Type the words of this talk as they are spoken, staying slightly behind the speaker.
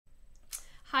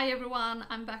Hi everyone,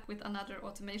 I'm back with another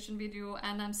automation video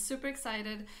and I'm super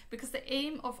excited because the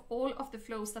aim of all of the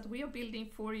flows that we are building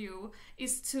for you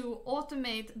is to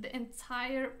automate the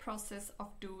entire process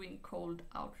of doing cold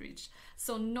outreach.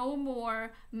 So no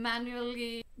more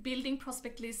manually building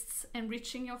prospect lists,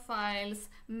 enriching your files,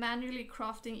 manually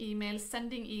crafting emails,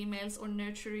 sending emails or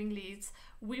nurturing leads.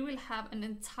 We will have an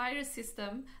entire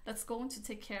system that's going to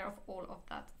take care of all of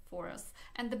that for us.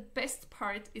 And the best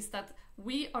part is that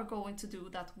we are going to do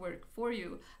that work for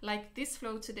you. Like this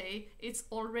flow today, it's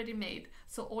already made.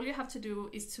 So all you have to do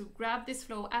is to grab this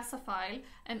flow as a file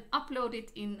and upload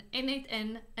it in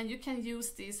n8n, and you can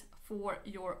use this for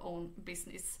your own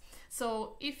business.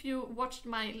 So if you watched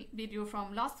my video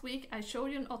from last week, I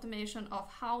showed you an automation of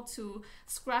how to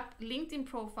scrap LinkedIn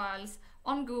profiles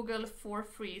on Google for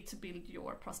free to build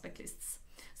your prospect lists.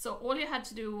 So all you had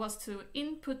to do was to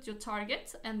input your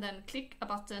target and then click a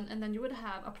button, and then you would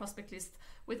have a prospect list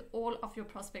with all of your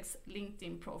prospects'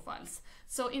 LinkedIn profiles.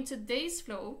 So in today's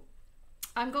flow,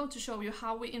 I'm going to show you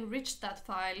how we enrich that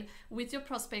file with your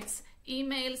prospects'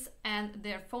 emails and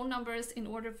their phone numbers in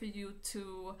order for you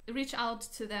to reach out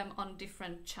to them on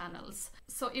different channels.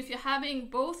 So if you're having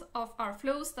both of our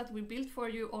flows that we built for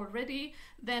you already,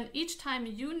 then each time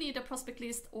you need a prospect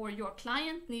list or your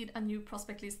client need a new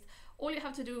prospect list, all you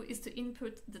have to do is to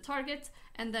input the target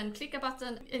and then click a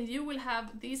button, and you will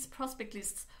have these prospect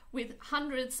lists with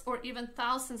hundreds or even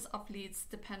thousands of leads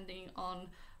depending on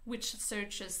which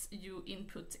searches you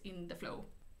input in the flow.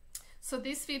 So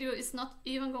this video is not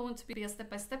even going to be a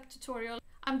step-by-step tutorial.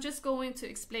 I'm just going to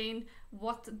explain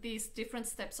what these different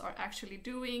steps are actually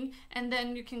doing, and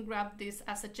then you can grab this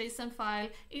as a JSON file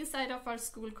inside of our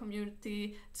school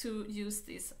community to use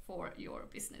this for your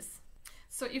business.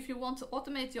 So if you want to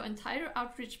automate your entire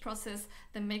outreach process,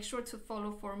 then make sure to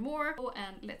follow for more,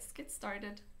 and let's get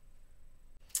started.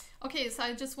 Okay, so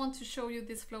I just want to show you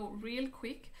this flow real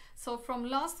quick. So from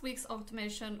last week's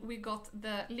automation, we got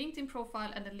the LinkedIn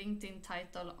profile and the LinkedIn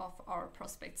title of our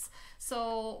prospects.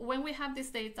 So when we have this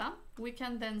data, we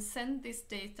can then send this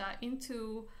data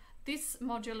into this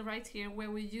module right here,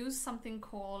 where we use something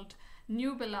called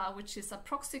Nubela, which is a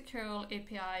proxy curl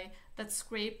API that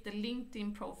scrape the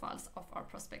LinkedIn profiles of our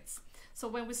prospects. So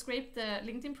when we scrape the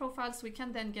LinkedIn profiles, we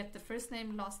can then get the first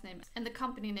name, last name, and the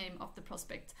company name of the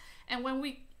prospect. And when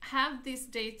we have this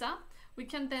data, we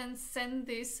can then send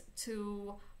this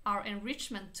to our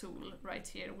enrichment tool right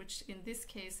here, which in this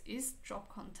case is Drop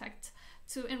Contact,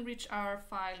 to enrich our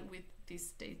file with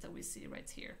this data we see right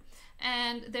here.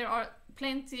 And there are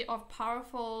plenty of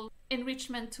powerful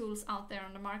enrichment tools out there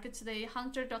on the market today.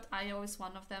 Hunter.io is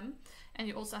one of them, and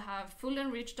you also have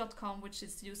fullenrich.com, which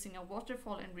is using a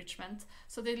waterfall enrichment.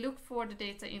 So they look for the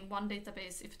data in one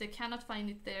database. If they cannot find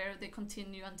it there, they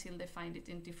continue until they find it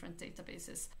in different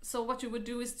databases. So what you would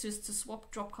do is just to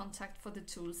swap Drop Contact for the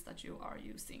tools that you are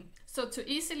using. So to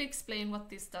easily explain what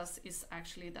this does is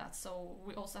actually that. So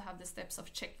we also have the steps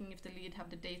of checking if the lead have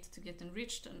the data to get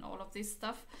enriched and all of this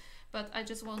stuff. But I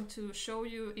just want to show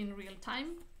you in real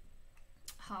time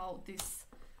how this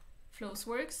flows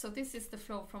work. So this is the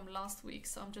flow from last week.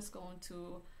 So I'm just going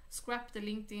to scrap the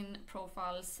LinkedIn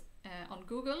profiles on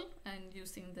Google and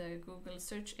using the Google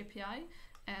search API.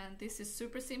 And this is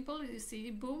super simple. You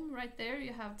see, boom, right there,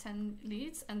 you have 10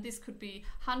 leads, and this could be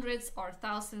hundreds or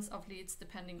thousands of leads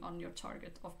depending on your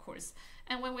target, of course.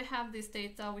 And when we have this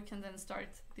data, we can then start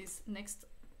this next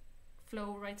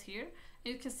flow right here.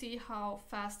 And you can see how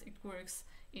fast it works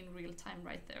in real time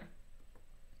right there.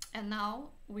 And now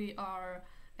we are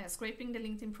scraping the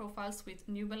LinkedIn profiles with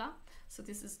Nubela. So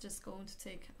this is just going to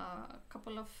take a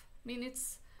couple of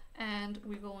minutes, and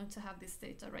we're going to have this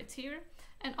data right here.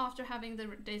 And after having the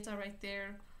data right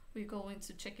there, we're going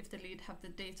to check if the lead have the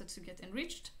data to get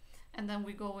enriched. And then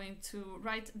we're going to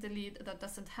write the lead that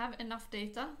doesn't have enough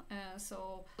data.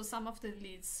 So some of the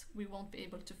leads, we won't be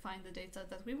able to find the data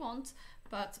that we want,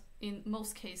 but in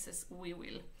most cases we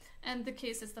will. And the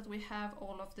cases that we have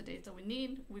all of the data we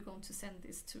need, we're going to send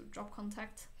this to Drop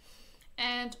Contact.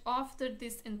 And after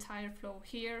this entire flow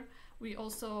here, we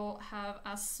also have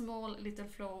a small little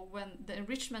flow when the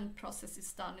enrichment process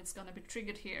is done. It's going to be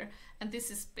triggered here. And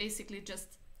this is basically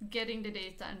just getting the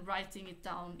data and writing it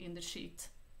down in the sheet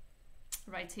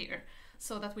right here,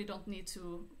 so that we don't need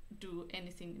to do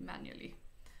anything manually.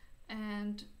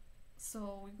 And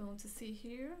so we're going to see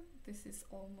here, this is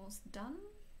almost done.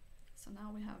 So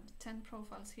now we have 10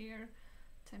 profiles here,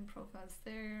 10 profiles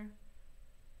there,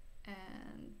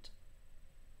 and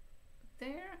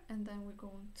there, and then we're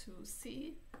going to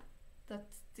see that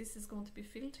this is going to be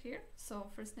filled here. So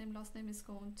first name, last name is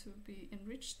going to be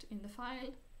enriched in the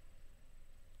file.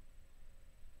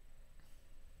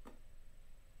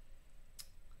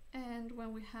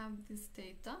 when we have this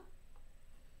data,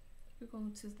 we're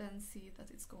going to then see that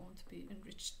it's going to be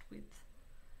enriched with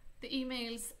the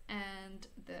emails and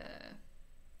the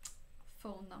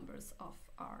phone numbers of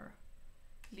our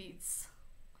leads.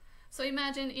 So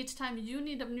imagine each time you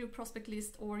need a new prospect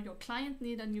list or your client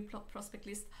need a new prospect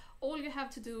list, all you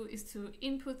have to do is to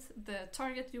input the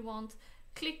target you want,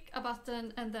 click a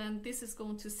button, and then this is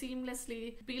going to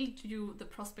seamlessly build you the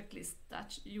prospect list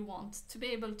that you want to be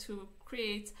able to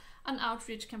create an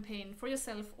outreach campaign for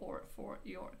yourself or for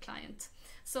your client.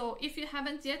 So if you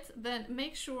haven't yet, then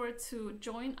make sure to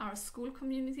join our school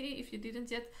community. If you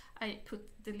didn't yet, I put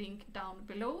the link down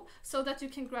below so that you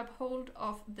can grab hold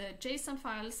of the JSON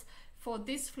files for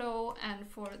this flow and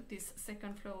for this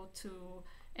second flow to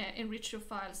enrich your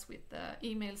files with the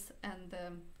emails and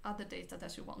the other data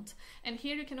that you want. And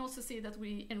here you can also see that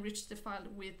we enriched the file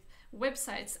with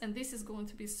websites, and this is going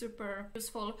to be super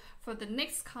useful for the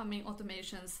next coming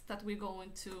automations that we're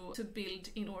going to build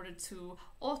in order to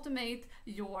automate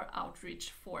your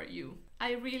outreach for you.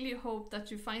 I really hope that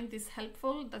you find this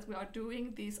helpful, that we are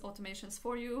doing these automations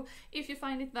for you. If you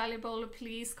find it valuable,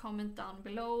 please comment down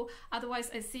below.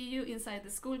 Otherwise, I see you inside the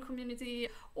school community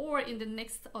or in the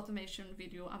next automation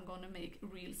video I'm gonna make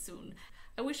real soon.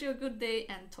 I wish you a good day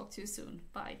and talk to you soon.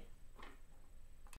 Bye.